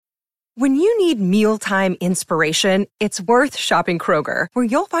When you need mealtime inspiration, it's worth shopping Kroger, where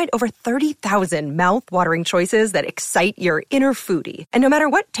you'll find over 30,000 mouth-watering choices that excite your inner foodie. And no matter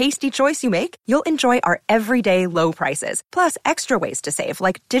what tasty choice you make, you'll enjoy our everyday low prices, plus extra ways to save,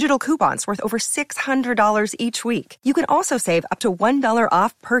 like digital coupons worth over $600 each week. You can also save up to $1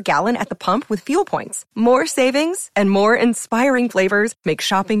 off per gallon at the pump with fuel points. More savings and more inspiring flavors make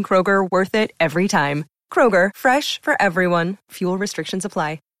shopping Kroger worth it every time. Kroger, fresh for everyone. Fuel restrictions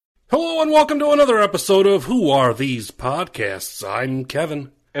apply. Hello and welcome to another episode of Who Are These Podcasts? I'm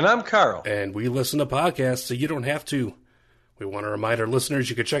Kevin. And I'm Carl. And we listen to podcasts so you don't have to. We want to remind our listeners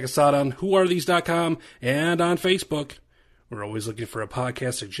you can check us out on whoarethese.com and on Facebook. We're always looking for a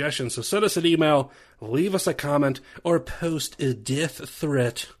podcast suggestion, so send us an email, leave us a comment, or post a death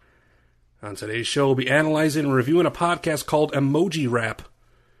threat. On today's show, we'll be analyzing and reviewing a podcast called Emoji Rap.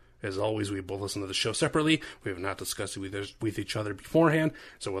 As always, we both listen to the show separately. We have not discussed it with each other beforehand.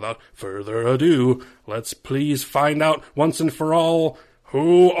 So without further ado, let's please find out once and for all,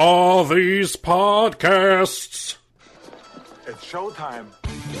 who are these podcasts? It's showtime.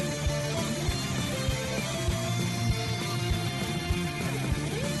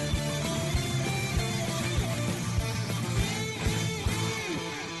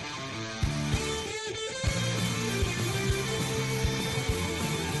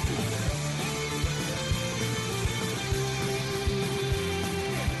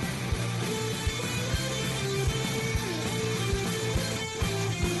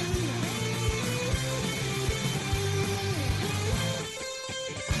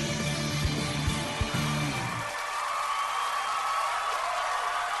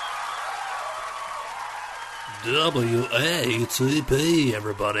 WATP,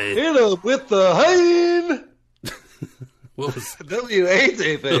 everybody. Hit up with the Hein! What was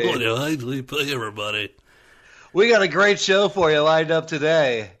WATP. WATP, everybody. We got a great show for you lined up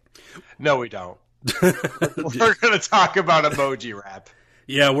today. No, we don't. We're going to talk about Emoji Rap.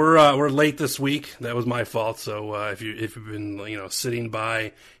 Yeah, we're late this week. That was my fault. So if you've been sitting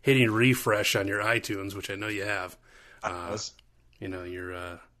by hitting refresh on your iTunes, which I know you have,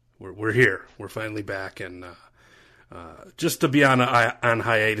 we're here. We're finally back, and just to be on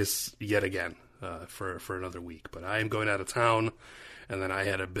hiatus yet again for another week. But I am going out of town, and then I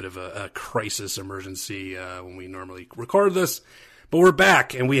had a bit of a crisis emergency when we normally record this. But we're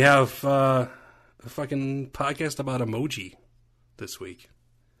back, and we have a fucking podcast about emoji this week.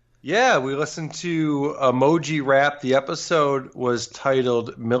 Yeah, we listened to Emoji Rap. The episode was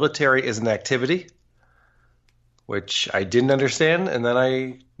titled Military is an Activity, which I didn't understand, and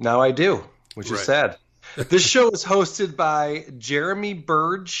then now I do, which is sad. This show is hosted by Jeremy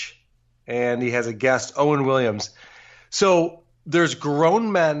Burge, and he has a guest, Owen Williams. So there's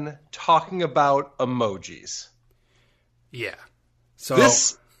grown men talking about emojis. Yeah. So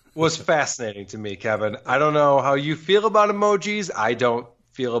this was fascinating to me, Kevin. I don't know how you feel about emojis. I don't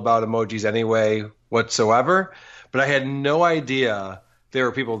feel about emojis anyway whatsoever, but I had no idea there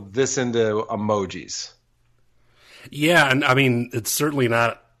were people this into emojis. Yeah, and I mean, it's certainly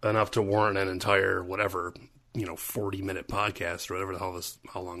not enough to warrant an entire 40-minute podcast or whatever the hell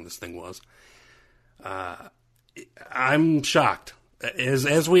how long this thing was. I'm shocked,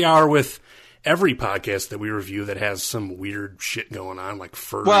 as we are with every podcast that we review that has some weird shit going on, like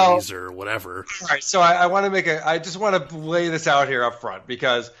furries or whatever. All right, so I want to I just want to lay this out here up front,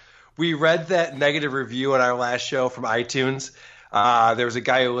 because we read that negative review on our last show from iTunes. There was a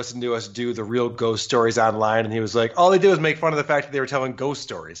guy who listened to us do the real ghost stories online, and he was like, all they did was make fun of the fact that they were telling ghost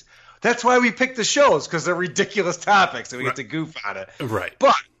stories. That's why we picked the shows, because they're ridiculous topics, and we get to goof on it. Right.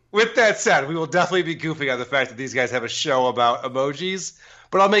 But with that said, we will definitely be goofing on the fact that these guys have a show about emojis,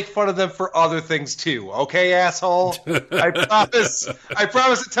 but I'll make fun of them for other things too. Okay, asshole? I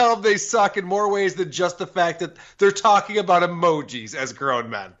promise to tell them they suck in more ways than just the fact that they're talking about emojis as grown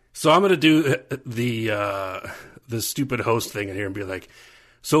men. So I'm going to do the stupid host thing in here and be like,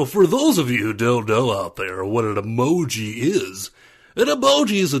 so for those of you who don't know out there what an emoji is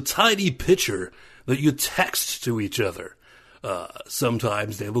a tiny picture that you text to each other.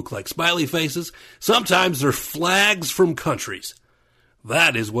 Sometimes they look like smiley faces. Sometimes they're flags from countries.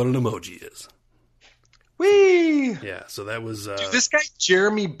 That is what an emoji is. Whee! Yeah, so that was... Dude, this guy,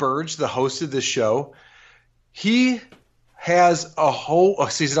 Jeremy Burge, the host of the show, he has a whole...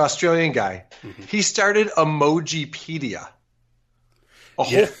 he's an Australian guy. Mm-hmm. He started Emojipedia. A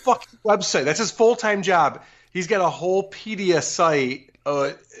whole fucking website. That's his full-time job. He's got a whole pedia site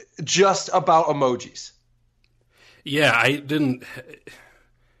just about emojis. Yeah, I didn't...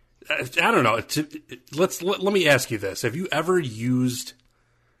 I don't know. Let me ask you this. Have you ever used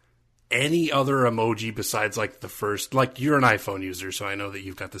any other emoji besides like the first. Like, you're an iPhone user, so I know that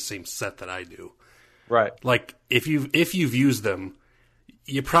you've got the same set that I do. Right. Like, if you've used them,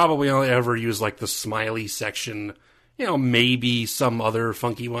 you probably only ever use like the smiley section. You know, maybe some other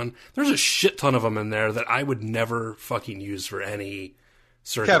funky one. There's a shit ton of them in there that I would never fucking use for any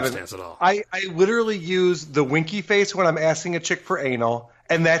circumstance Kevin, at all. I literally use the winky face when I'm asking a chick for anal,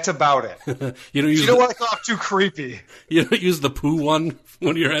 and that's about it. You don't use You don't want to go off too creepy. You don't use the poo one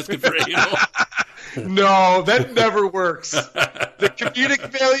when you're asking for anal. No, that never works. The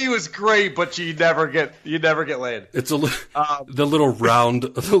comedic value is great, but you never get laid. It's the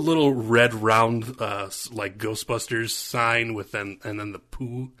little red round like Ghostbusters sign with and then the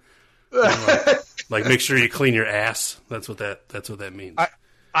poo. Like make sure you clean your ass. That's what that means.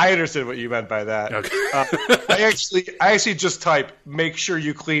 I understood what you meant by that. Okay. I actually just type make sure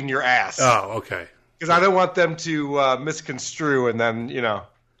you clean your ass. Oh, okay. Because I don't want them to misconstrue and then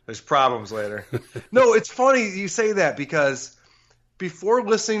there's problems later. No, it's funny you say that because before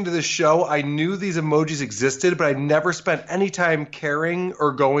listening to this show, I knew these emojis existed, but I never spent any time caring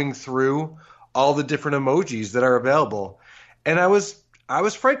or going through all the different emojis that are available. And I was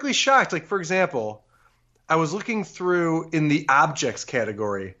frankly shocked. Like, for example, I was looking through in the objects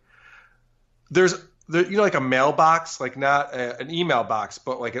category. There's like a mailbox, like not an email box,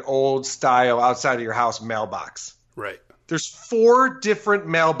 but like an old style outside of your house mailbox. Right. There's 4 different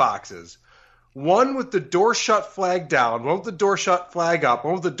mailboxes. One with the door shut flag down, one with the door shut flag up,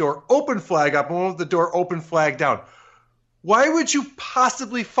 one with the door open flag up, and one with the door open flag down. Why would you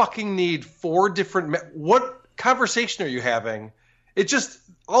possibly fucking need 4 different what conversation are you having? It just,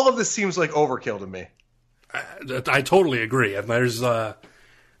 all of this seems like overkill to me. I totally agree. And there's the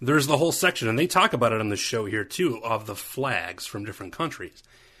whole section, and they talk about it on the show here too, of the flags from different countries.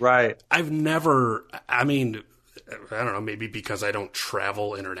 Right. I don't know, maybe because I don't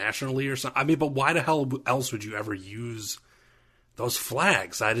travel internationally or something. I mean, but why the hell else would you ever use those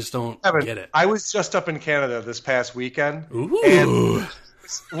flags? I just don't get it. I was just up in Canada this past weekend. Ooh. And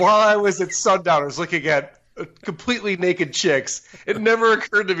while I was at Sundowners looking at completely naked chicks, it never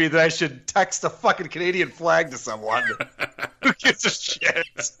occurred to me that I should text a fucking Canadian flag to someone. Who gives a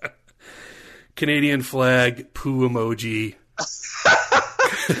shit? Canadian flag, poo emoji.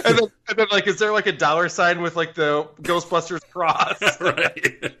 and then, like, is there like a dollar sign with like the Ghostbusters cross?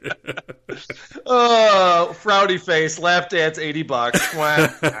 Right. Oh, frowny face, lap dance,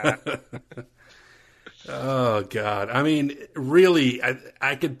 $80. Oh God! I mean, really,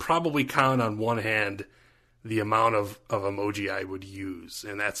 I could probably count on one hand the amount of emoji I would use,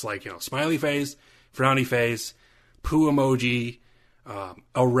 and that's like smiley face, frowny face, poo emoji.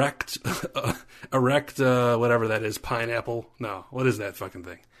 Erect, whatever that is, pineapple. No, what is that fucking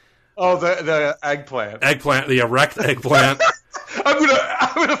thing? Oh, the eggplant. The erect eggplant. I'm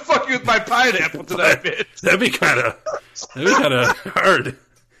gonna fuck you with my pineapple tonight, bitch. That'd be kind of hard.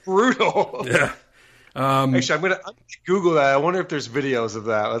 Brutal. Yeah. Actually, I'm gonna Google that. I wonder if there's videos of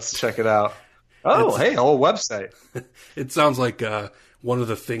that. Let's check it out. Oh, hey, a whole website. It sounds like one of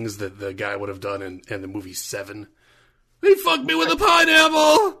the things that the guy would have done in the movie Seven. He fucked me with a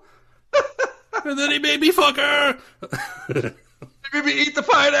pineapple, and then he made me fuck her. He made me eat the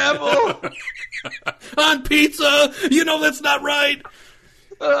pineapple on pizza. That's not right.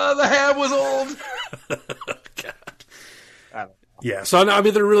 The ham was old. God. I don't know. Yeah, so I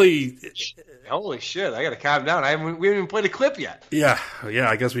mean, they're really. Holy shit! I gotta calm down. We haven't even played a clip yet. Yeah.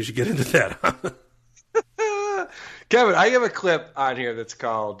 I guess we should get into that. Kevin, I have a clip on here that's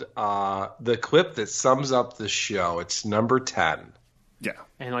called the clip that sums up the show. It's number 10. Yeah.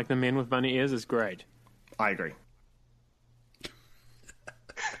 And like the Man with Bunny is great. I agree.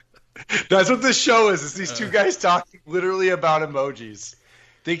 That's what this show is. It's these two guys talking literally about emojis.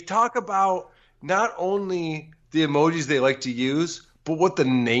 They talk about not only the emojis they like to use, but what the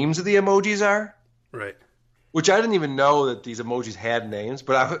names of the emojis are. Right. Which I didn't even know that these emojis had names,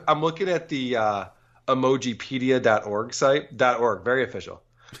 but I'm looking at the emojipedia.org site. .org, very official.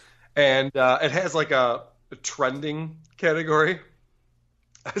 And it has like a trending category.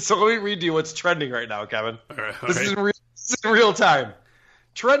 So let me read to you what's trending right now, Kevin. All right. This is in real time.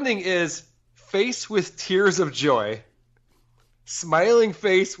 Trending is face with tears of joy, smiling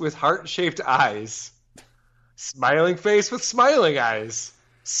face with heart-shaped eyes, smiling face with smiling eyes,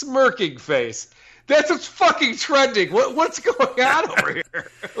 smirking face. That's what's fucking trending. What's going on over here?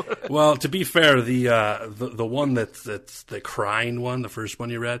 Well, to be fair, the one that's the crying one, the first one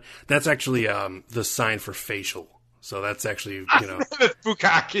you read, that's actually the sign for facial. So that's actually that's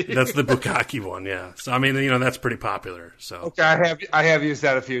bukkake. That's the bukkake one, yeah. So I mean, that's pretty popular. So okay, I have used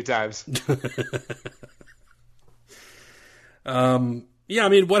that a few times. Yeah, I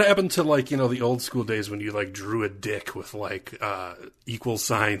mean, what happened to, like, the old school days when you, like, drew a dick with, like, equal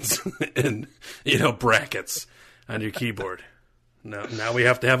signs and, brackets on your keyboard? Now we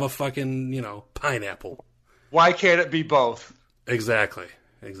have to have a fucking, pineapple. Why can't it be both? Exactly.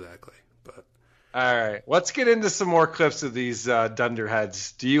 But all right, let's get into some more clips of these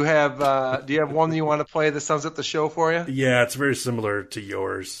dunderheads. Do you have one that you want to play that sums up the show for you? Yeah, it's very similar to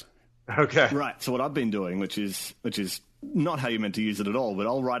yours. Okay. Right. So what I've been doing, which is not how you're meant to use it at all, but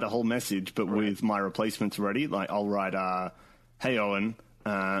I'll write a whole message, but with my replacements ready. Like I'll write, "Hey Owen,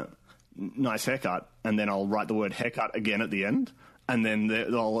 nice haircut," and then I'll write the word haircut again at the end. And then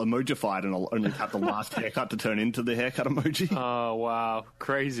they'll emojify it, and I'll only tap the last haircut to turn into the haircut emoji. Oh, wow.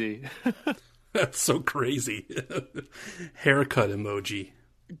 Crazy. That's so crazy. Haircut emoji.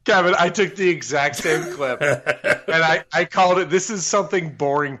 Kevin, I took the exact same clip, and I called it, "This is something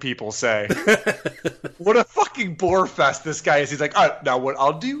boring people say." What a fucking bore fest this guy is. He's like, all right, now what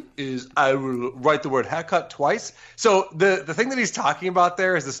I'll do is I will write the word haircut twice. So the thing that he's talking about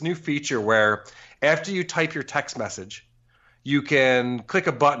there is this new feature where after you type your text message, you can click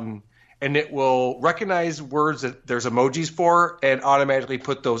a button and it will recognize words that there's emojis for and automatically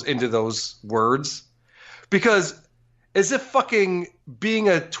put those into those words. Because as if fucking being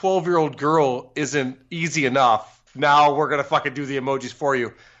a 12-year-old girl isn't easy enough, now we're going to fucking do the emojis for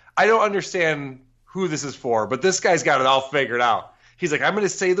you. I don't understand who this is for, but this guy's got it all figured out. He's like, I'm going to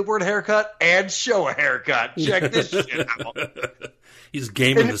say the word haircut and show a haircut. Check this shit out. He's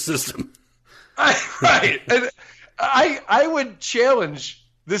gaming the system. Right. And I would challenge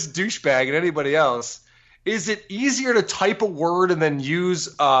this douchebag and anybody else. Is it easier to type a word and then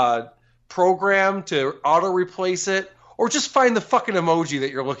use a program to auto-replace it? Or just find the fucking emoji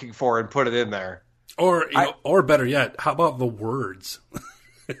that you're looking for and put it in there? Or better yet, how about the words?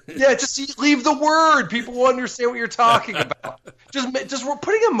 Yeah, just leave the word. People will understand what you're talking about. Just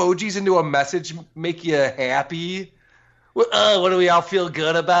putting emojis into a message make you happy. What do we all feel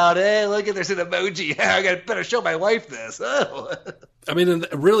good about? Hey, look at there's an emoji. I better show my wife this. Oh. I mean,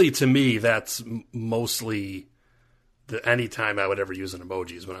 really, to me, that's mostly any time I would ever use an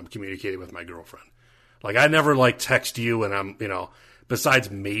emoji is when I'm communicating with my girlfriend. Like, I never, like, text you and I'm, besides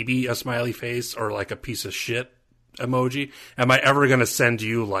maybe a smiley face or, like, a piece of shit emoji, am I ever going to send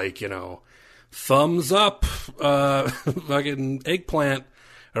you, like, thumbs up, fucking eggplant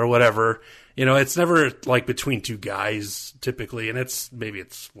or whatever? It's never, like, between two guys, typically, and maybe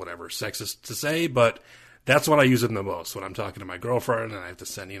it's whatever, sexist to say, but that's what I use it the most when I'm talking to my girlfriend and I have to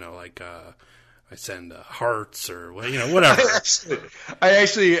send, I send hearts or, whatever. I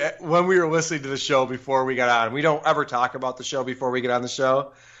actually, when we were listening to the show before we got on, we don't ever talk about the show before we get on the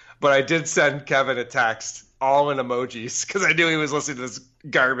show, but I did send Kevin a text all in emojis because I knew he was listening to this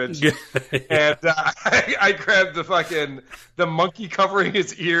garbage. And I grabbed the monkey covering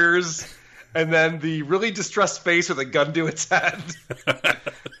his ears and then the really distressed face with a gun to its head.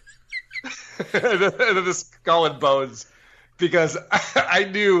 and then the skull and bones because I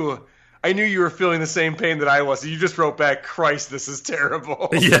knew you were feeling the same pain that I was. So you just wrote back, "Christ, this is terrible."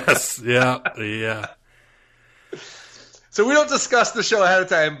 Yes. Yeah. So we don't discuss the show ahead of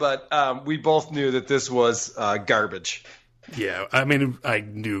time, but we both knew that this was garbage. Yeah. I mean, I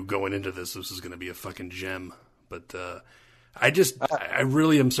knew going into this was going to be a fucking gem, but I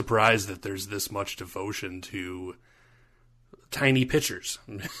really am surprised that there's this much devotion to tiny pictures.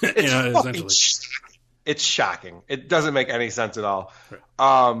 Essentially. It's shocking. It doesn't make any sense at all.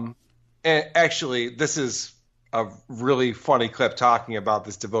 Right. And actually, this is a really funny clip talking about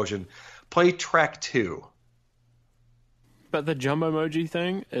this devotion. Play track 2. But the jumbo emoji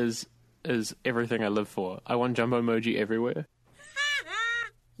thing is everything I live for. I want jumbo emoji everywhere.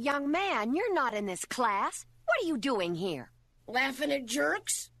 Young man, you're not in this class. What are you doing here? Laughing at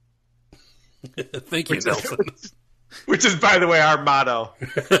jerks? Thank you, Nelson. Which is, by the way, our motto.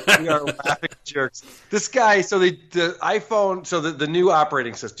 We are laughing jerks. This guy, so the iPhone, so the new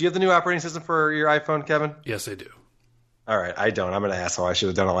operating system. Do you have the new operating system for your iPhone, Kevin? Yes, I do. All right, I don't. I'm an asshole. I should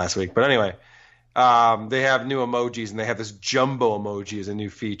have done it last week. But anyway, they have new emojis, and they have this jumbo emoji as a new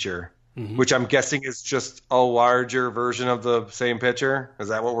feature, which I'm guessing is just a larger version of the same picture. Is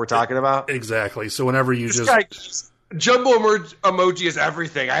that what we're talking about? Exactly. So whenever you Jumbo emoji is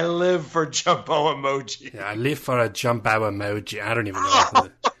everything. I live for jumbo emoji. Yeah, I live for a jumbo emoji. I don't even know.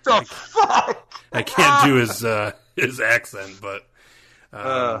 What the fuck? I can't do his accent, but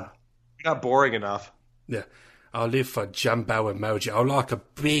not boring enough. Yeah, I live for jumbo emoji. I like a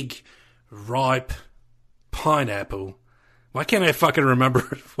big, ripe pineapple. Why can't I fucking remember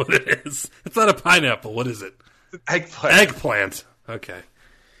what it is? It's not a pineapple. What is it? Eggplant. Okay.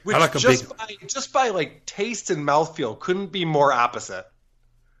 Which I like just by like taste and mouthfeel couldn't be more opposite.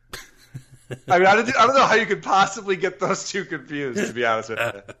 I mean, I don't know how you could possibly get those two confused, to be honest with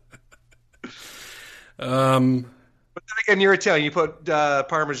you. But then again, you're Italian. You put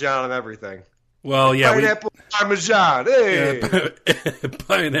Parmesan on everything. Well, yeah. Pineapple Parmesan. Hey!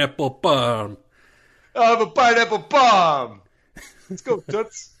 Pineapple Parm. I have a pineapple bomb. Let's go,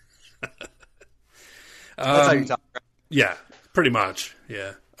 Toots. That's how you talk. Right? Yeah, pretty much.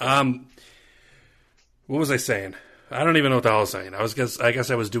 Yeah. What was I saying? I don't even know what the hell I was saying. I guess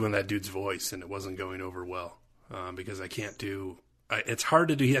I was doing that dude's voice, and it wasn't going over well because I can't do. It's hard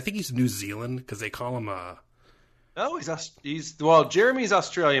to do. I think he's New Zealand because they call him No, he's Jeremy's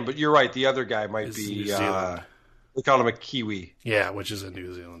Australian, but you're right. The other guy might be. New Zealand. We call him a Kiwi. Yeah, which is a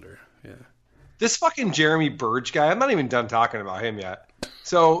New Zealander. Yeah. This fucking Jeremy Burge guy. I'm not even done talking about him yet.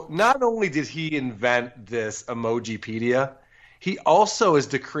 So not only did he invent this Emojipedia, he also is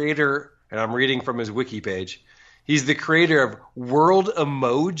the creator. And I'm reading from his wiki page. He's the creator of World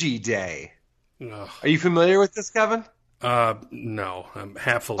Emoji Day. Ugh. Are you familiar with this, Kevin? No.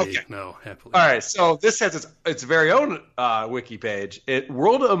 Happily. Okay. No, happily. All right, so this has its very own wiki page.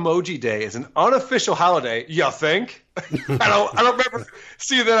 World Emoji Day is an unofficial holiday. You think? I don't remember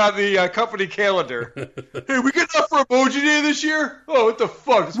seeing that on the company calendar. Hey, we get enough for Emoji Day this year? Oh, what the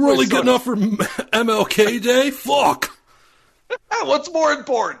fuck? This We're only place good enough for MLK Day? Fuck. What's more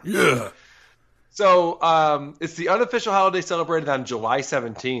important? Yeah. So it's the unofficial holiday celebrated on July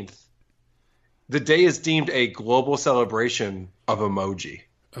 17th. The day is deemed a global celebration of emoji.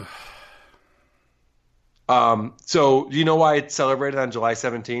 So do you know why it's celebrated on July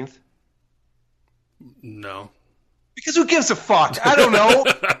 17th? No. Because who gives a fuck? I don't know.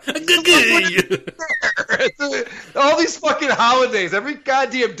 All these fucking holidays, every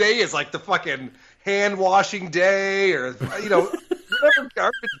goddamn day is like the fucking hand washing day or, whatever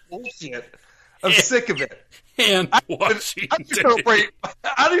garbage bullshit. I'm sick of it. Hand washing I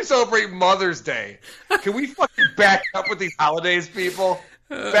don't even celebrate Mother's Day. Can we fucking back up with these holidays, people?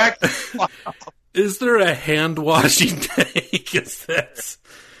 Back the fuck up. Is there a hand washing day? Because that's.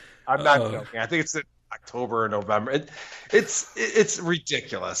 I'm not joking. I think it's in October or November. It's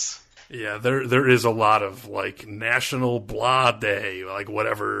ridiculous. Yeah, there is a lot of like National Blah Day, like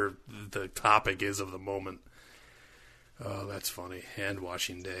whatever the topic is of the moment. Oh, that's funny. Hand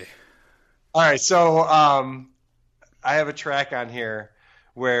washing day. All right, so I have a track on here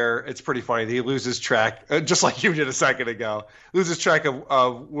where it's pretty funny. He loses track, just like you did a second ago. Loses track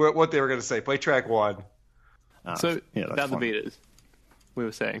of what they were going to say. Play track one. So about funny. the betas, we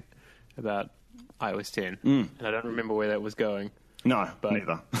were saying about iOS 10, and I don't remember where that was going. No, But-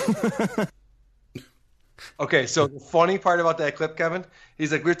 neither. Okay, so the funny part about that clip, Kevin,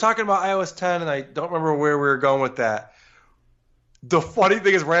 he's like, we were talking about iOS 10, and I don't remember where we were going with that. The funny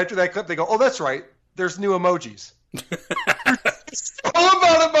thing is, right after that clip, they go, oh, that's right, there's new emojis. It's all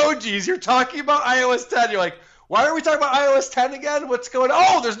about emojis. You're talking about iOS 10. You're like, why are we talking about iOS 10 again? What's going on?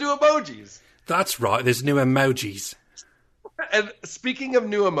 Oh, there's new emojis. That's right. There's new emojis. And speaking of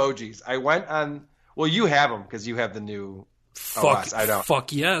new emojis, I went on, well, you have them because you have the new OS. I don't.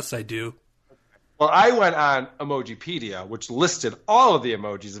 Fuck yes, I do. Well, I went on Emojipedia, which listed all of the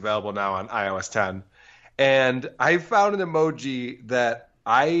emojis available now on iOS 10. And I found an emoji that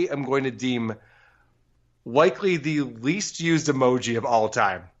I am going to deem likely the least used emoji of all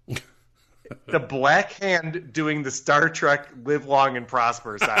time. The black hand doing the Star Trek live long and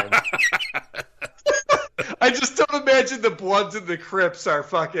prosper sign. I just don't imagine the Bloods and the Crips are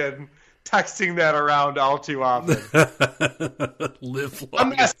fucking texting that around all too often. Live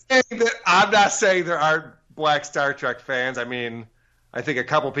long. I'm not saying there aren't black Star Trek fans. I mean, I think a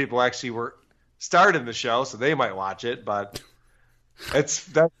couple people actually starred in the show, so they might watch it, but that's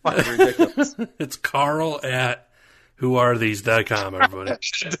fucking ridiculous. It's Carl at whoarethese.com, everybody.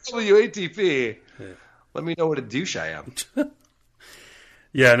 WATP. Let me know what a douche I am.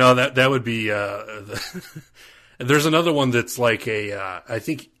 Yeah, no, that would be. There's another one that's like I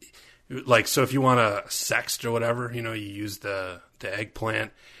think, like, so if you want to sext or whatever, you use the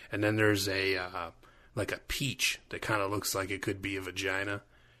eggplant, and then there's like a peach that kind of looks like it could be a vagina.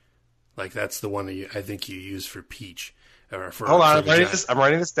 Like that's the one that I think you use for peach. Or for, hold on, for I'm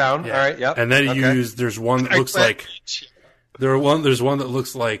writing this down. Yeah. All right, yep. And then you okay. use. There's one that looks like. There's one that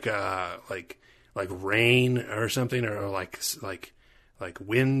looks like rain or something, or like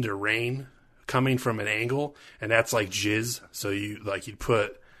wind or rain coming from an angle, and that's like jizz. So you'd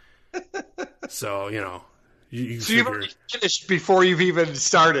put. So you so you've already finished before you've even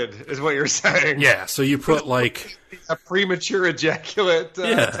started, is what you're saying. Yeah. So you put like a premature ejaculate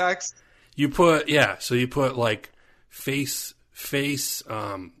text. You put So you put like face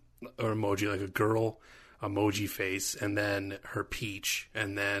or emoji, like a girl emoji face, and then her peach,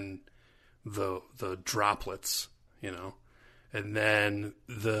 and then the droplets, you know, and then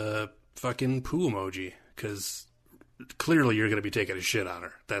the fucking poo emoji, because clearly you're going to be taking a shit on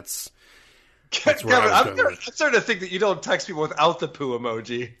her. That's where Kevin, I'm starting to think that you don't text people without the poo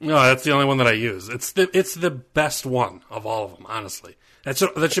emoji. No, that's the only one that I use. It's the best one of all of them, honestly. That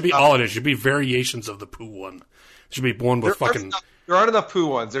should be all it is. It should be variations of the poo one. It should be one with There aren't enough poo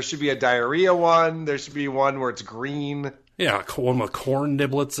ones. There should be a diarrhea one. There should be one where it's green. Yeah, one with corn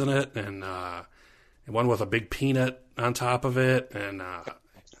niblets in it, and one with a big peanut on top of it. And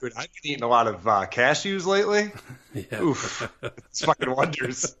Dude, I've been eating a lot of cashews lately. yeah. Oof, it's fucking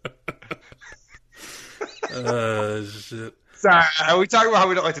wonders. Shit. Sorry, we talk about how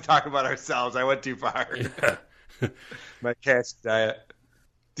we don't like to talk about ourselves. I went too far. Yeah. My cashew diet.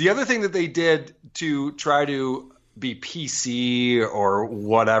 The other thing that they did to try to be PC or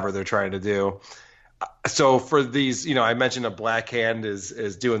whatever they're trying to do. So for these, you know, I mentioned a black hand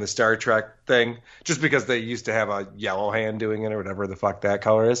is doing the Star Trek thing just because they used to have a yellow hand doing it or whatever the fuck that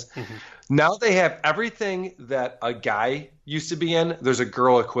color is. Mm-hmm. Now they have everything that a guy used to be in. There's a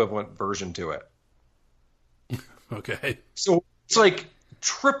girl equivalent version to it. Okay. So it's like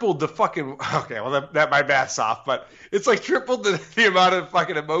tripled the fucking. Okay, well that my math's off, but it's like tripled the amount of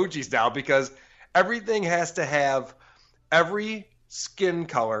fucking emojis now because everything has to have every skin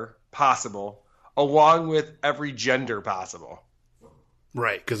color possible, along with every gender possible.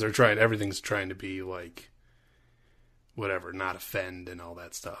 Right, because everything's trying to be like, whatever, not offend and all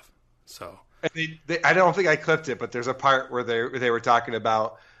that stuff. So and I don't think I clipped it, but there's a part where they were talking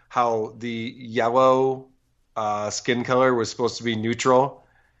about how the yellow skin color was supposed to be neutral,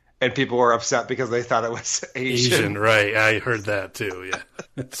 and people were upset because they thought it was Asian. Right, I heard that too. Yeah,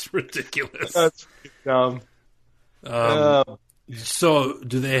 it's ridiculous. That's dumb. So,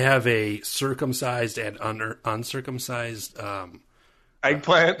 do they have a circumcised and uncircumcised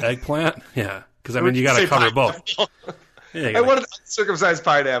eggplant? Eggplant? Yeah, because I mean, you got to cover both. Yeah, I want an uncircumcised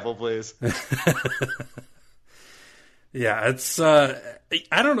pineapple, please. Yeah, it's. I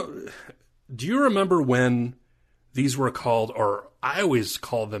don't know. Do you remember when these were called, or I always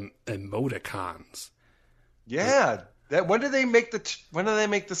called them emoticons? Yeah. When did they make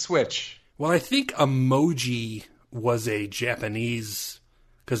the switch? Well, I think emoji was a Japanese,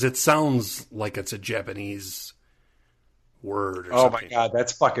 because it sounds like it's a Japanese word or something. Oh my god,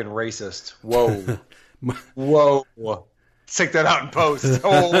 that's fucking racist. Whoa. Whoa. Take that out in post.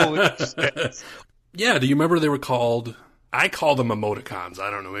 Holy shit. Yeah, do you remember they were called, I called them emoticons. I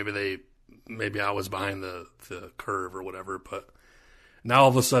don't know, maybe I was behind the curve or whatever, but now all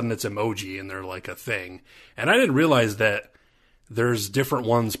of a sudden it's emoji and they're like a thing. And I didn't realize that there's different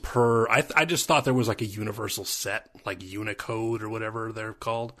ones per, I just thought there was like a universal set, like Unicode or whatever they're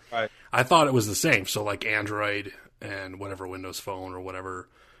called. Right. I thought it was the same. So like Android and whatever Windows Phone or whatever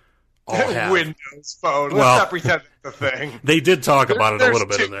all have. Windows Phone. Let's not pretend it's the thing. They did talk about it a little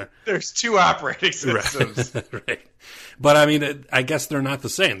bit in there. There's two operating systems. Right. But I mean, I guess they're not the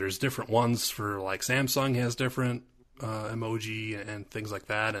same. There's different ones for like Samsung has different emoji and things like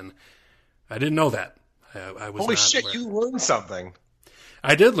that. And I didn't know that. I was Holy not shit, aware. you learned something.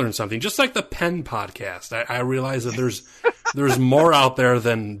 I did learn something. Just like the pen podcast. I realized that there's more out there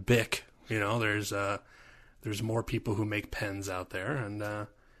than Bic. You know, there's more people who make pens out there. And,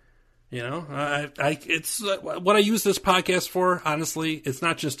 you know, it's what I use this podcast for, honestly, it's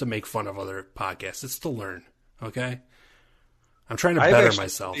not just to make fun of other podcasts. It's to learn, okay? I'm trying to better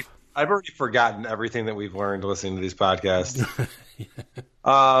myself. I've already forgotten everything that we've learned listening to these podcasts.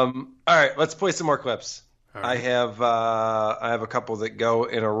 All right, let's play some more clips. Right. I have a couple that go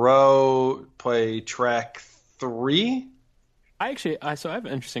in a row. Play track 3. So I have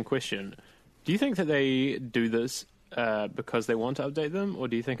an interesting question. Do you think that they do this because they want to update them, or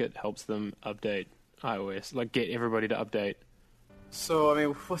do you think it helps them update iOS, like get everybody to update? So, I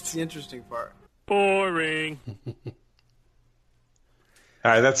mean, what's the interesting part? Boring.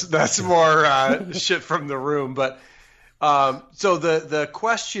 All right, that's more shit from the room. But so the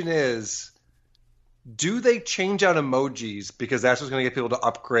question is, do they change out emojis because that's what's going to get people to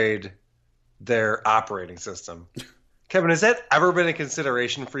upgrade their operating system? Kevin, has that ever been a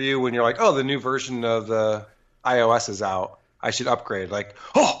consideration for you when you're like, oh, the new version of the iOS is out, I should upgrade? Like,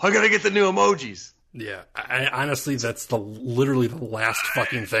 oh, I got to get the new emojis. Yeah, I honestly, that's literally the last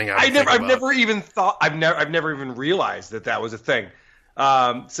fucking thing I've never even thought. I've never even realized that was a thing.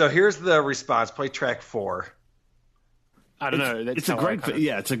 So here's the response. Play track 4. I don't know. It's a great,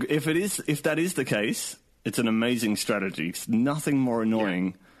 if that is the case, it's an amazing strategy. It's nothing more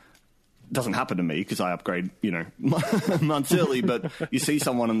annoying. Yeah. Doesn't happen to me because I upgrade, months early. But you see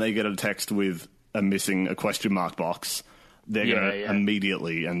someone and they get a text with a question mark box. They're going to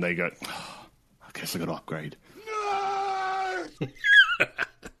immediately, and they go, oh, guess I got to upgrade.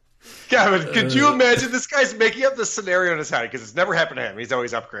 Kevin, could you imagine this guy's making up this scenario in his head because it's never happened to him. He's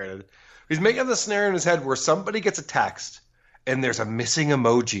always upgraded. He's making up the scenario in his head where somebody gets a text and there's a missing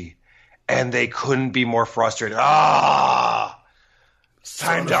emoji, and they couldn't be more frustrated. Time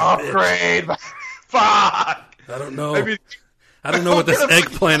to upgrade. Fuck. I don't know. I don't know what this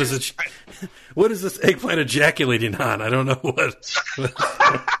eggplant is. What is this eggplant ejaculating on? I don't know what.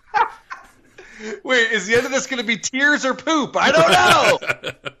 Wait, is the end of this going to be tears or poop? I don't know.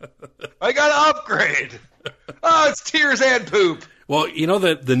 I got to upgrade. Oh, it's tears and poop. Well, you know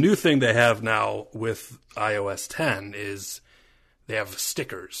that the new thing they have now with iOS 10 is they have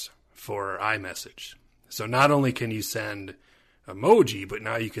stickers for iMessage. So not only can you send emoji, but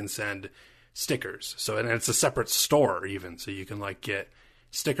now you can send stickers. So and it's a separate store even, so you can like get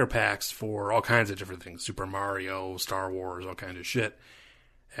sticker packs for all kinds of different things: Super Mario, Star Wars, all kinds of shit.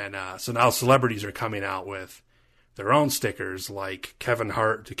 And so now celebrities are coming out with their own stickers, like Kevin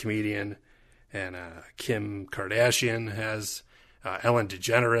Hart, the comedian, and Kim Kardashian has. Ellen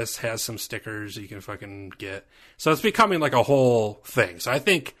DeGeneres has some stickers you can fucking get. So it's becoming like a whole thing. So I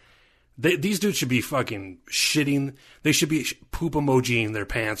think these dudes should be fucking shitting. They should be poop emojiing their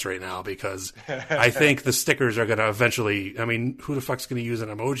pants right now because I think the stickers are going to eventually... I mean, who the fuck's going to use an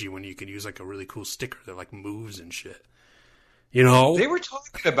emoji when you can use like a really cool sticker that like moves and shit? You know? They were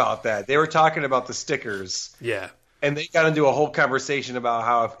talking about that. They were talking about the stickers. Yeah. And they got into a whole conversation about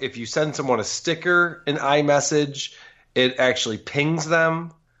how if you send someone a sticker in iMessage... it actually pings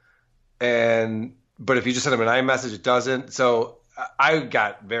them, but if you just send them an iMessage, it doesn't. So I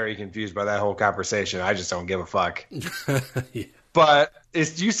got very confused by that whole conversation. I just don't give a fuck. Yeah. But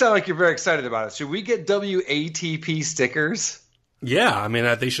you sound like you're very excited about it. Should we get WATP stickers? Yeah, I mean,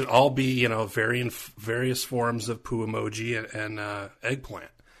 they should all be, various forms of poo emoji and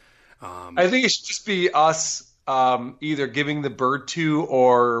eggplant. I think it should just be us either giving the bird to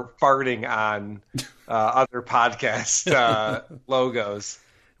or farting on other podcast logos.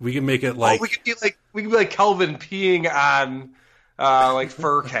 We can make it like we could be like Kelvin peeing on like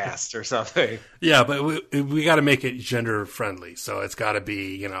Furcast or something. Yeah, but we got to make it gender friendly, so it's got to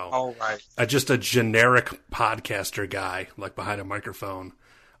be just a generic podcaster guy like behind a microphone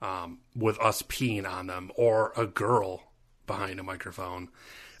with us peeing on them, or a girl behind a microphone.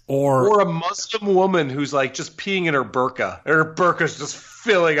 Or a Muslim woman who's like just peeing in her burqa. Her burqa's just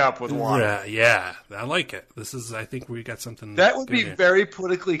filling up with water. Yeah, I like it. I think we got something. That would be very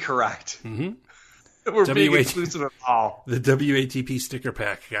politically correct. Mm-hmm. We're being inclusive of all. The WATP sticker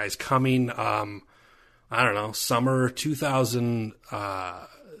pack, guys, coming, I don't know, summer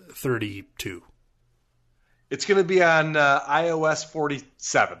 2032. It's going to be on iOS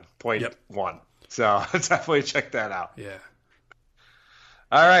 47.1. Yep. So definitely check that out. Yeah.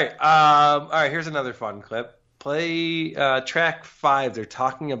 All right. Here's another fun clip. Play track 5. They're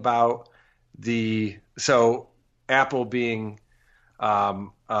talking about Apple being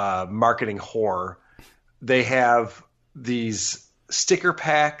marketing whore. They have these sticker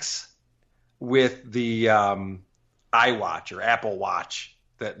packs with the iWatch or Apple Watch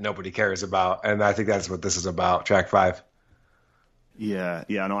that nobody cares about, and I think that's what this is about. Track 5. Yeah,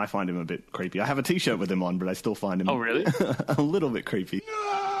 no, I find him a bit creepy. I have a T-shirt with him on, but I still find him really? a little bit creepy.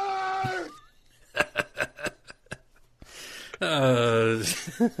 Do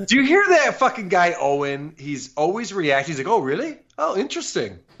you hear that fucking guy Owen? He's always reacting. He's like, "Oh, really? Oh,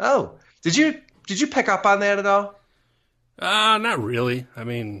 interesting. Oh, did you pick up on that at all?" Not really. I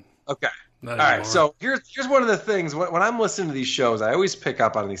mean, okay. All right. So here's one of the things when I'm listening to these shows, I always pick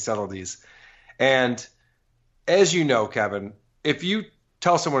up on these subtleties. And as you know, Kevin, if you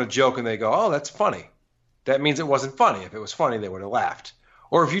tell someone a joke and they go, "Oh, that's funny," that means it wasn't funny. If it was funny, they would have laughed.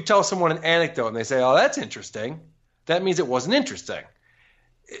 Or if you tell someone an anecdote and they say, "Oh, that's interesting," that means it wasn't interesting.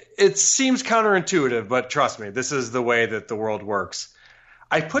 It seems counterintuitive, but trust me, this is the way that the world works.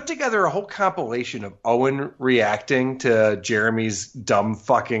 I put together a whole compilation of Owen reacting to Jeremy's dumb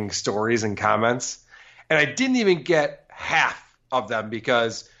fucking stories and comments, and I didn't even get half of them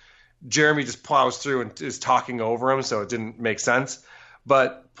because Jeremy just plows through and is talking over him, so it didn't make sense.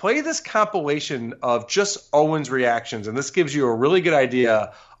 But play this compilation of just Owen's reactions, and this gives you a really good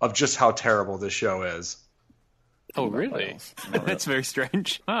idea of just how terrible this show is. Oh, really? That's very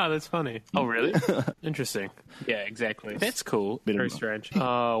strange. That's funny. Oh, really? Interesting. Yeah, exactly. That's cool. Very strange.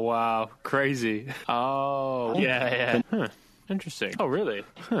 Oh, wow. Crazy. Oh, yeah. Huh. Interesting. Oh, really?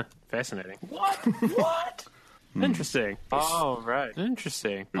 Huh. Fascinating. What? Interesting. Oh, right.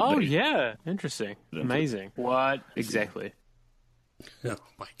 Interesting. Oh, yeah. Interesting. Amazing. What? Exactly. Oh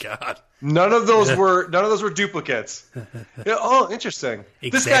my God! None of those were duplicates. Yeah, oh, interesting. Exactly.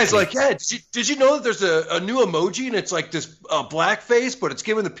 This guy's like, yeah. Did you know that there's a new emoji and it's like this blackface, but it's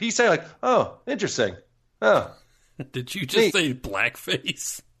giving the peace sign? Like, oh, interesting. Oh, did you just say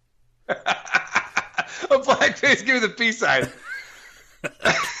blackface? A blackface giving the peace sign.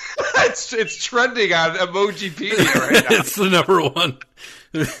 It's trending on Emojipedia right now. It's the number one.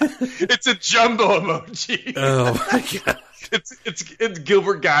 It's a jumbo emoji. Oh my God! It's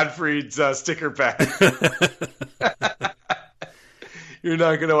Gilbert Gottfried's sticker pack. You're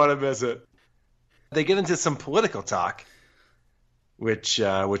not going to want to miss it. They get into some political talk, which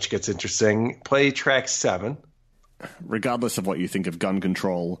gets interesting. Play track 7. Regardless of what you think of gun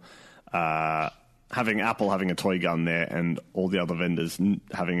control, having Apple having a toy gun there and all the other vendors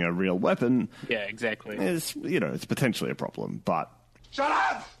having a real weapon, yeah, exactly, is it's potentially a problem. But Shut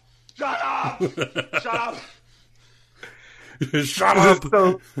up! Shut up! Shut up! Shut up!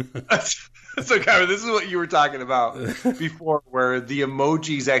 So, Kevin, this is what you were talking about before, where the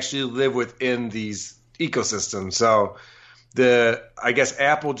emojis actually live within these ecosystems. So, I guess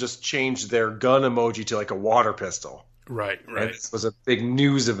Apple just changed their gun emoji to like a water pistol. Right. And this was a big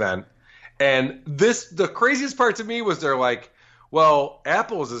news event. And the craziest part to me was they're like, well,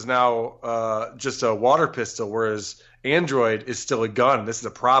 Apple's is now just a water pistol, whereas Android is still a gun. This is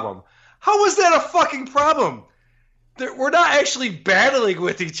a problem. How is that a fucking problem? We're not actually battling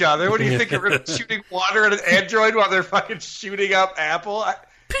with each other. What do you think? We're going to be shooting water at an Android while they're fucking shooting up Apple?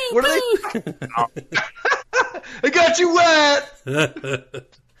 What are they? I got you wet.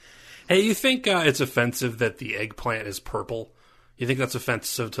 Hey, you think it's offensive that the eggplant is purple? You think that's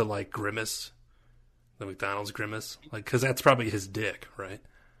offensive to like Grimace, the McDonald's Grimace? Like, because that's probably his dick, right?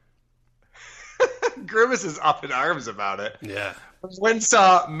 Grimace is up in arms about it. Yeah. When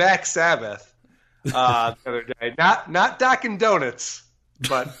saw Max Sabbath the other day, not Dunkin' Donuts,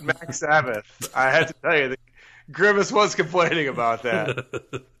 but Max Sabbath. I had to tell you that Grimace was complaining about that.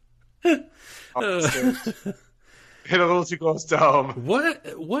 Hit a little too close to home.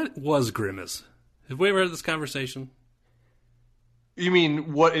 What was Grimace? Have we ever had this conversation? You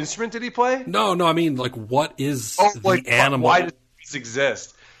mean what instrument did he play? No. I mean, like, what is the animal? Why does this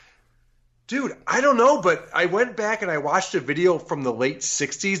exist? Dude, I don't know, but I went back and I watched a video from the late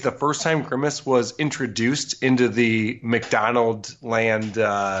 60s, the first time Grimace was introduced into the McDonald Land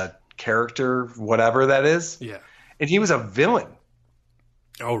character, whatever that is. Yeah. And he was a villain.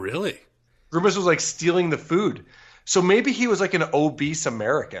 Oh, really? Grimace was like stealing the food. So maybe he was like an obese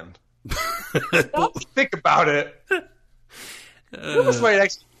American. Think about it. Grimace might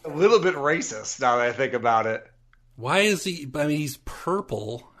actually be a little bit racist now that I think about it. Why is he? I mean, he's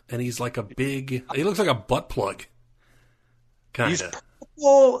purple. And he's like he looks like a butt plug. Kinda. He's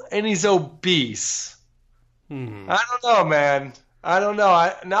purple and he's obese. I don't know, man. I don't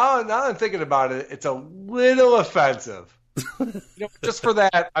know. Now I'm thinking about it, it's a little offensive. Just for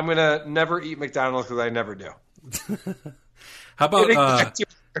that, I'm going to never eat McDonald's because I never do. How about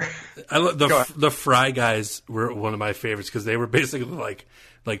the Fry Guys were one of my favorites because they were basically like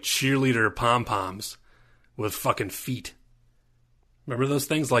cheerleader pom-poms with fucking feet. Remember those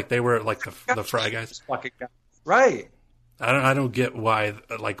things? Like they were like the Fry Guys, right? I don't get why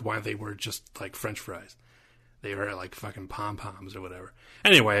they were just like French fries. They were like fucking pom poms or whatever.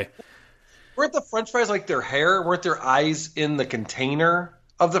 Anyway, weren't the French fries like their hair? Weren't their eyes in the container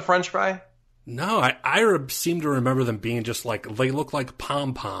of the French fry? No, I seem to remember them being just like they look like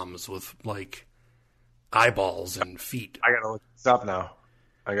pom poms with like eyeballs and feet. I gotta look this up now.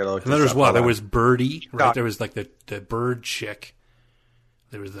 There was Birdie, right? There was like the bird chick.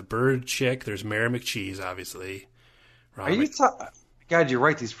 There was the bird chick. There's Mary McCheese, obviously. God, you're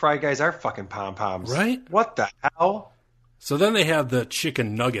right. These Fry Guys are fucking pom-poms. Right? What the hell? So then they had the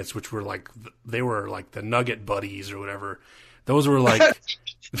chicken nuggets, which were like, they were like the nugget buddies or whatever. Those were like...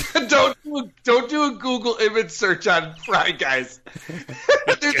 Don't do a Google image search on Fry Guys.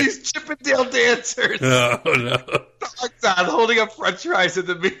 They're these Chippendale dancers. Oh, no. Dogs on, holding up French fries in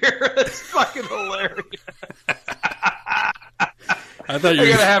the mirror. It's fucking hilarious. I thought you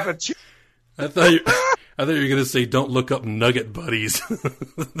were gonna gonna say, "Don't look up Nugget Buddies."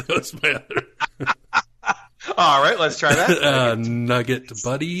 That was my other. All right, let's try that. Nugget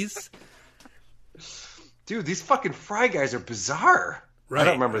Buddies. Dude, these fucking Fry Guys are bizarre. Right. I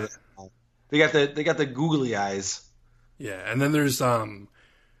don't remember that. They got the googly eyes. Yeah, and then there's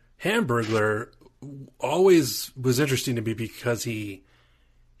Hamburglar. Always was interesting to me because he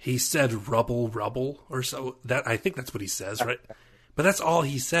said rubble or so. That I think that's what he says, right? But that's all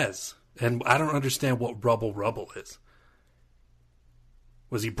he says. And I don't understand what rubble is.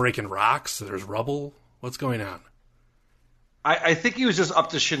 Was he breaking rocks? There's rubble? What's going on? I think he was just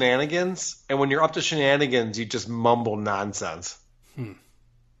up to shenanigans, and when you're up to shenanigans, you just mumble nonsense.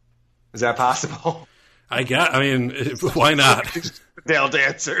 Is that possible? I mean, why not? Dale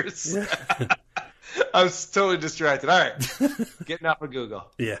dancers. I was totally distracted. All right. Getting off of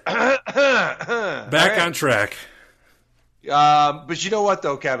Google. Yeah. Back on track. But you know what,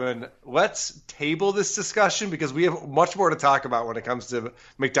 though, Kevin? Let's table this discussion because we have much more to talk about when it comes to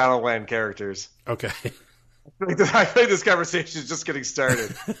McDonaldland characters. Okay. I think this conversation is just getting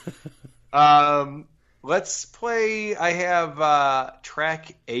started. Let's play. I have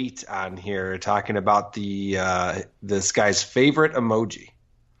track 8 on here talking about this guy's favorite emoji.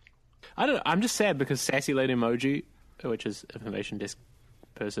 I don't know. I'm just sad because Sassy Lady Emoji, which is information desk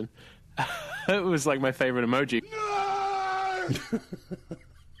person, it was like my favorite emoji.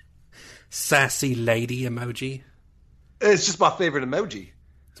 Sassy Lady Emoji. It's just my favorite emoji.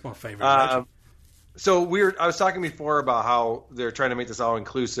 It's my favorite emoji. So I was talking before about how they're trying to make this all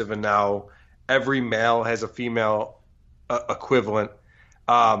inclusive, and now every male has a female equivalent.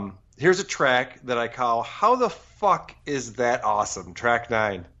 Here's a track that I call "How the Fuck Is That Awesome?" Track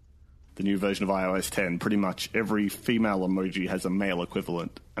 9. The new version of iOS 10. Pretty much every female emoji has a male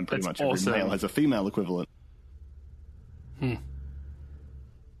equivalent, and pretty much every male has a female equivalent.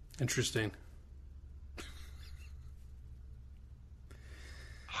 Interesting.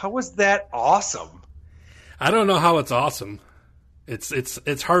 How is that awesome? I don't know how it's awesome.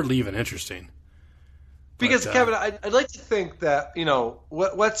 It's hardly even interesting. Because Kevin, I'd like to think that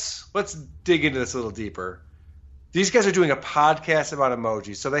let's dig into this a little deeper. These guys are doing a podcast about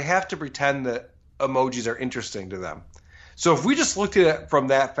emojis, so they have to pretend that emojis are interesting to them. So if we just looked at it from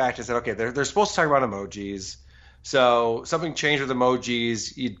that fact and said, okay, they're supposed to talk about emojis, so something changed with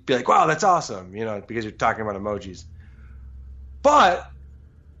emojis, you'd be like, wow, that's awesome, because you're talking about emojis. But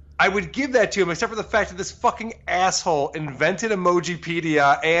I would give that to him, except for the fact that this fucking asshole invented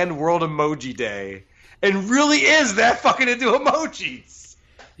Emojipedia and World Emoji Day, and really is that fucking into emojis.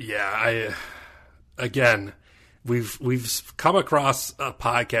 Yeah, we've come across a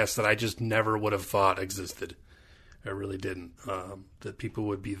podcast that I just never would have thought existed. I really didn't. That people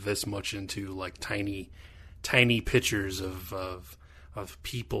would be this much into like tiny pictures of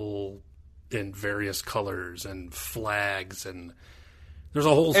people in various colors and flags, and there's a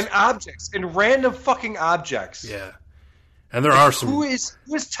whole and objects and random fucking objects. Yeah, and there are some. Who is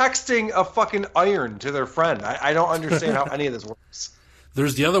texting a fucking iron to their friend? I don't understand how any of this works.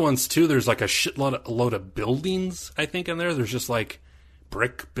 There's the other ones too. There's like a load of buildings, I think, in there. There's just like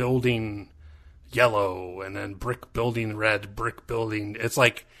brick building yellow, and then brick building red, brick building. It's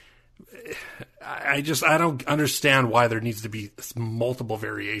like I don't understand why there needs to be multiple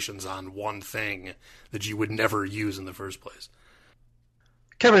variations on one thing that you would never use in the first place.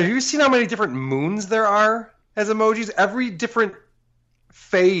 Kevin, have you seen how many different moons there are as emojis? Every different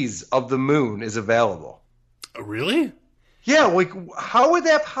phase of the moon is available. Really? Yeah, like, how would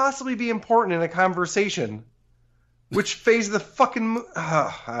that possibly be important in a conversation? Which phase of the fucking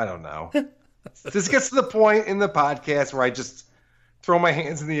I don't know. This gets to the point in the podcast where I just throw my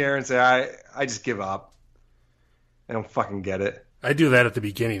hands in the air and say, I just give up. I don't fucking get it. I do that at the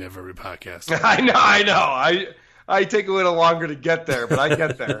beginning of every podcast. I know. I take a little longer to get there, but I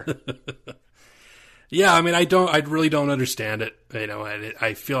get there. Yeah, I mean, I really don't understand it.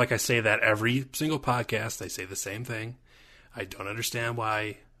 I feel like I say that every single podcast. I say the same thing. I don't understand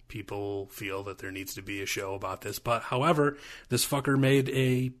why people feel that there needs to be a show about this. But however, this fucker made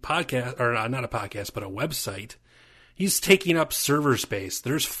a podcast, or not a podcast, but a website. He's taking up server space.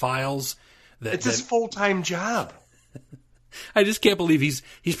 There's files that... It's his full-time job. I just can't believe he's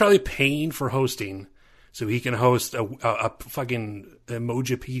probably paying for hosting so he can host a fucking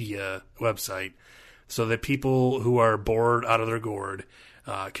Emojipedia website so that people who are bored out of their gourd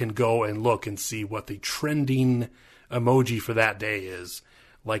can go and look and see what the trending emoji for that day is.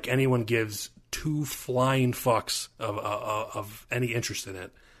 Like anyone gives two flying fucks of any interest in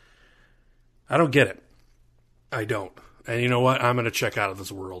it. I don't get it. I don't. And you know what? I'm going to check out of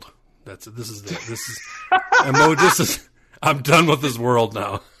this world. I'm done with this world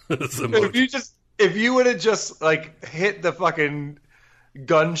now. If you would have just like hit the fucking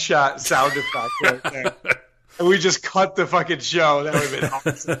gunshot sound effect right there, and we just cut the fucking show, that would have been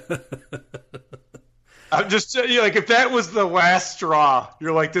awesome. I'm just like, if that was the last straw,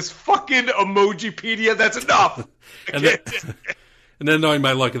 you're like, this fucking Emojipedia, that's enough. And then knowing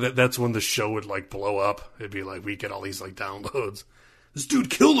my luck, that's when the show would like blow up. It'd be like, we get all these like downloads. This dude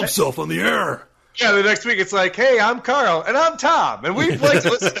killed himself on the air. Yeah, the next week it's like, hey, I'm Carl and I'm Tom, and we'd like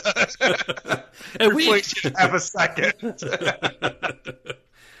to listen. And we have a second.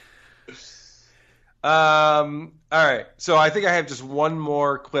 All right. So I think I have just one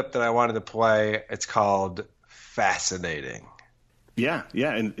more clip that I wanted to play. It's called Fascinating. Yeah.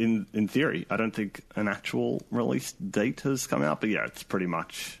 In theory, I don't think an actual release date has come out, but yeah, it's pretty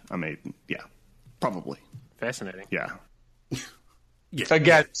much. I mean, yeah, probably. Fascinating. Yeah.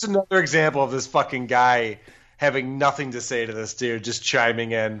 Again, it's another example of this fucking guy having nothing to say to this dude, just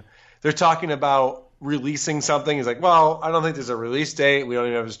chiming in. They're talking about releasing something. He's like, well, I don't think there's a release date. We don't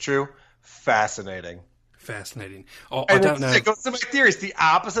even know if it's true. Fascinating. Oh, and it goes to my theory. It's the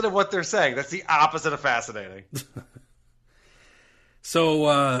opposite of what they're saying. That's the opposite of fascinating.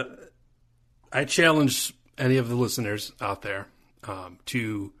 So I challenge any of the listeners out there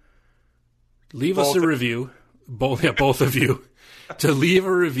to leave us a review. Both of you to leave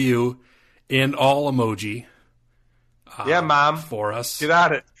a review in all emoji. Mom, for us. Get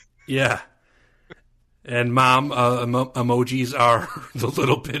at it. Yeah. And Mom, emojis are the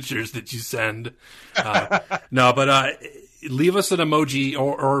little pictures that you send. Leave us an emoji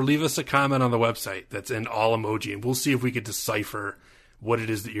or leave us a comment on the website that's in all emoji, and we'll see if we could decipher what it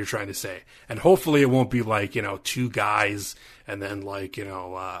is that you're trying to say. And hopefully it won't be like, two guys and then like, with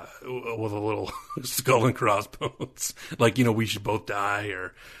a little skull and crossbones. Like, we should both die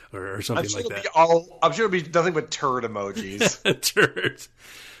or something like that. I'm sure it'll be nothing but turd emojis. Turd.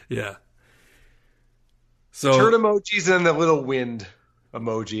 Yeah. So turd emojis and the little wind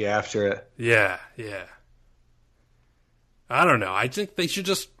emoji after it. Yeah. I don't know. I think they should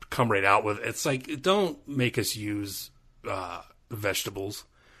just come right out with it. It's like, don't make us use vegetables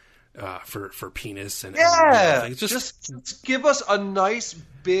for penis and just give us a nice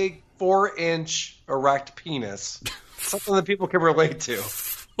big 4-inch erect penis, something that people can relate to.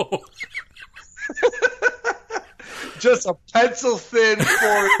 Just a pencil thin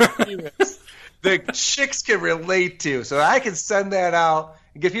 4-inch penis that chicks can relate to, so I can send that out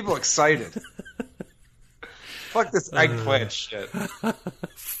and get people excited. Fuck this eggplant shit.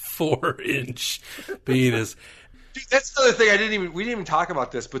 4-inch penis. Dude, that's another thing we didn't even talk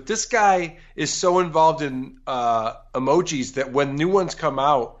about this, but this guy is so involved in emojis that when new ones come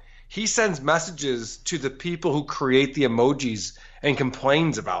out, he sends messages to the people who create the emojis and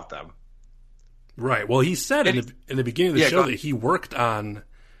complains about them. Right. Well, he said in the beginning of the show that he worked on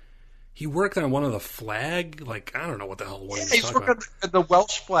one of the flag, like I don't know what the hell one was he's working on the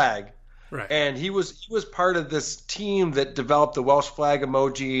Welsh flag. Right. And he was part of this team that developed the Welsh flag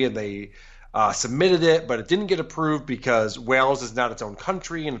emoji, and they submitted it, but it didn't get approved because Wales is not its own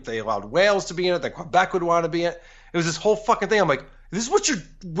country, and if they allowed Wales to be in it, then Quebec would want to be in it. It was this whole fucking thing. I'm like, this is what you're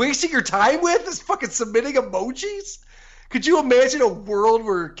wasting your time with? This fucking submitting emojis? Could you imagine a world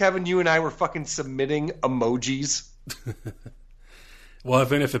where, Kevin, you and I were fucking submitting emojis? Well,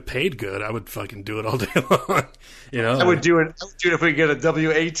 if it paid good, I would fucking do it all day long. I would do it if we get a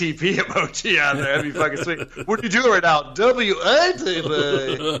WATP emoji on there. That'd be fucking sweet. What are you doing right now? WATP.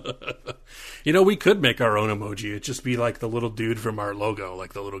 We could make our own emoji. It'd just be like the little dude from our logo,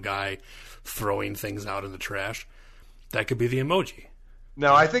 like the little guy throwing things out in the trash. That could be the emoji.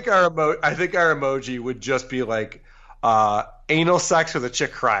 No, I think our emoji would just be like anal sex with a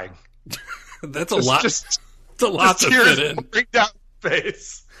chick crying. That's a lot. It's a lot to fit in. Bring down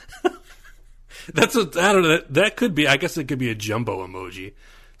face. I don't know. That could be. I guess it could be a jumbo emoji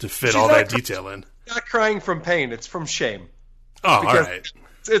to fit all that detail in. Not crying from pain; it's from shame. Oh, all right.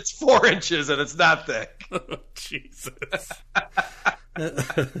 It's 4 inches and it's not thick. Oh, Jesus.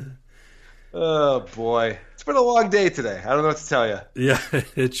 Oh boy, it's been a long day today. I don't know what to tell you. Yeah,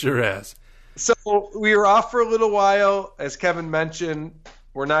 it sure has. So we were off for a little while, as Kevin mentioned.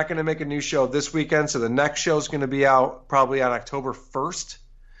 We're not going to make a new show this weekend, so the next show is going to be out probably on October 1st.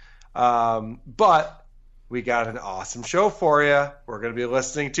 But we got an awesome show for you. We're going to be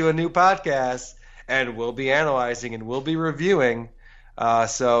listening to a new podcast, and we'll be analyzing and we'll be reviewing.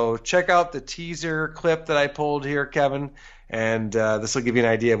 So check out the teaser clip that I pulled here, Kevin, and this will give you an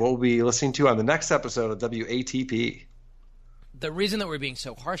idea of what we'll be listening to on the next episode of WATP. The reason that we're being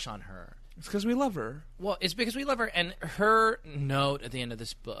so harsh on her... It's because we love her. Well, it's because we love her, and her note at the end of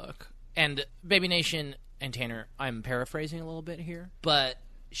this book, and Baby Nation and Tanner, I'm paraphrasing a little bit here, but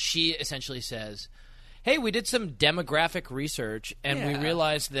she essentially says, hey, we did some demographic research, and we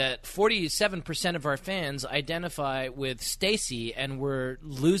realized that 47% of our fans identify with Stacy, and we're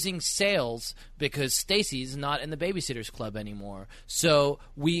losing sales because Stacy's not in the Babysitters Club anymore. So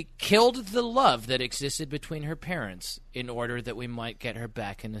we killed the love that existed between her parents in order that we might get her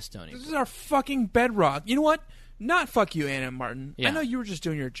back in Estonia. This is our fucking bedrock. You know what? Not fuck you, Anna Martin. Yeah. I know you were just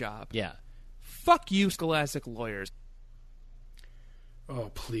doing your job. Yeah. Fuck you, Scholastic lawyers.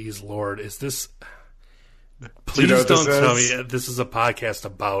 Oh, please, Lord. Is this... Please don't tell me this is a podcast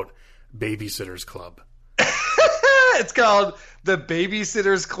about Babysitters Club. It's called the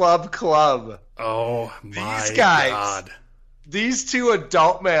Babysitters Club Club. Oh, my These guys, God. These two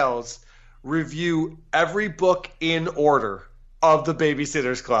adult males review every book in order of the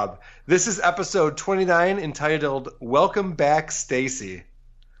Babysitters Club. This is episode 29 entitled Welcome Back, Stacy.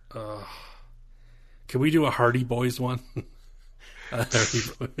 Can we do a Hardy Boys one? Hardy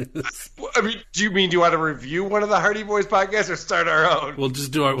Boys. I mean, do you want to review one of the Hardy Boys podcasts or start our own? We'll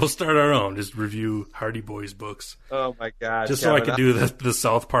start our own. Just review Hardy Boys books. Oh my God. Just Kevin, so I can do the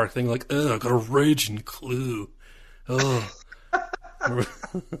South Park thing, like, I got a raging clue. Oh.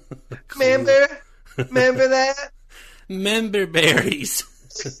 Remember that? Member berries.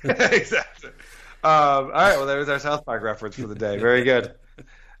 Exactly. All right, well, there's our South Park reference for the day. Very good.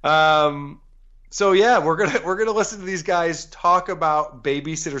 So yeah, we're gonna listen to these guys talk about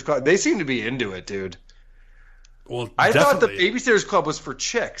Babysitters Club. They seem to be into it, dude. Well, I thought the Babysitters Club was for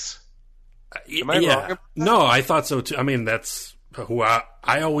chicks. Am I wrong? No, I thought so too. I mean, that's who I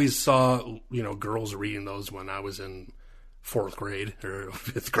always saw. Girls reading those when I was in 4th grade or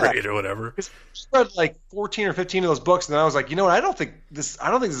 5th grade or whatever. I read like 14 or 15 of those books, and then I was like, you know what? I don't think this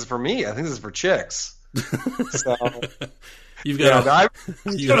is for me. I think this is for chicks. So. I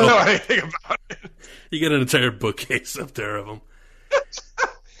don't know anything about it. You get an entire bookcase up there of them.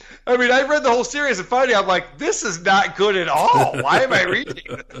 I mean, I read the whole series, and finally I'm like, this is not good at all. Why am I reading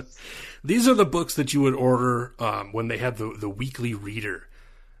this? These are the books that you would order when they had the weekly reader,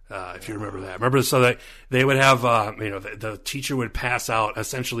 if you remember that. Remember, so that they would have, the teacher would pass out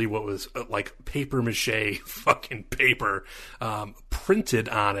essentially what was like paper mache fucking paper. Printed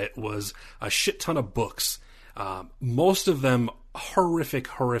on it was a shit ton of books. Most of them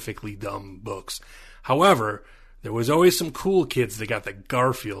horrifically dumb books. However, there was always some cool kids that got the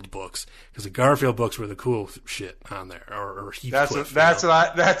Garfield books, because the Garfield books were the cool shit on there, or Heathcliff. That's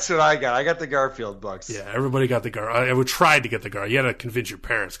what I got. I got the Garfield books. Yeah, everybody got the Garfield. I would try to get the Garfield. You had to convince your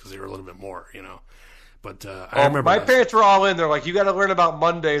parents because they were a little bit more, But I remember my parents were all in. They're like, you got to learn about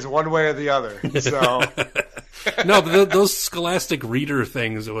Mondays one way or the other. So. No, but those Scholastic Reader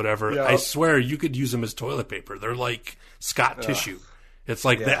things or whatever, yep. I swear you could use them as toilet paper. They're like Scott tissue. It's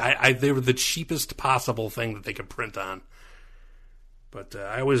like they were the cheapest possible thing that they could print on. But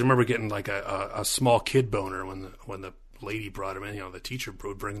I always remember getting like a small kid boner when the lady brought them in. The teacher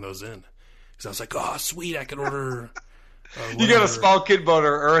would bring those in, because I was like, oh sweet, I could order. You got a small kid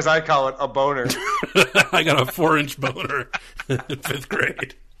boner, or as I call it, a boner. I got a 4-inch boner in 5th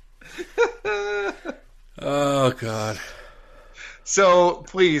grade. Oh, God. So,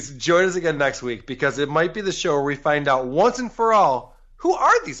 please, join us again next week, because it might be the show where we find out once and for all, who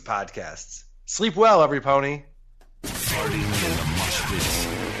are these podcasts? Sleep well, every pony. Farting in the mosh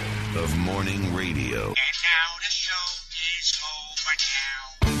pit of morning radio. And now the show is over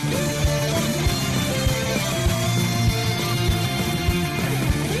now.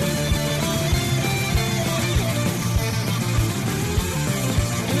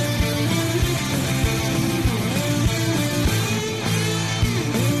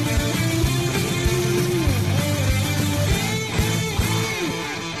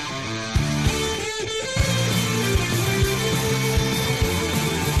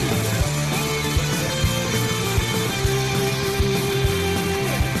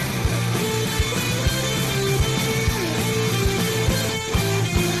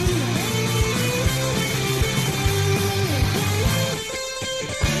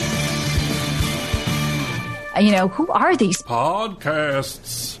 Who are these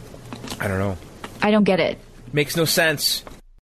podcasts? I don't know. I don't get it. Makes no sense.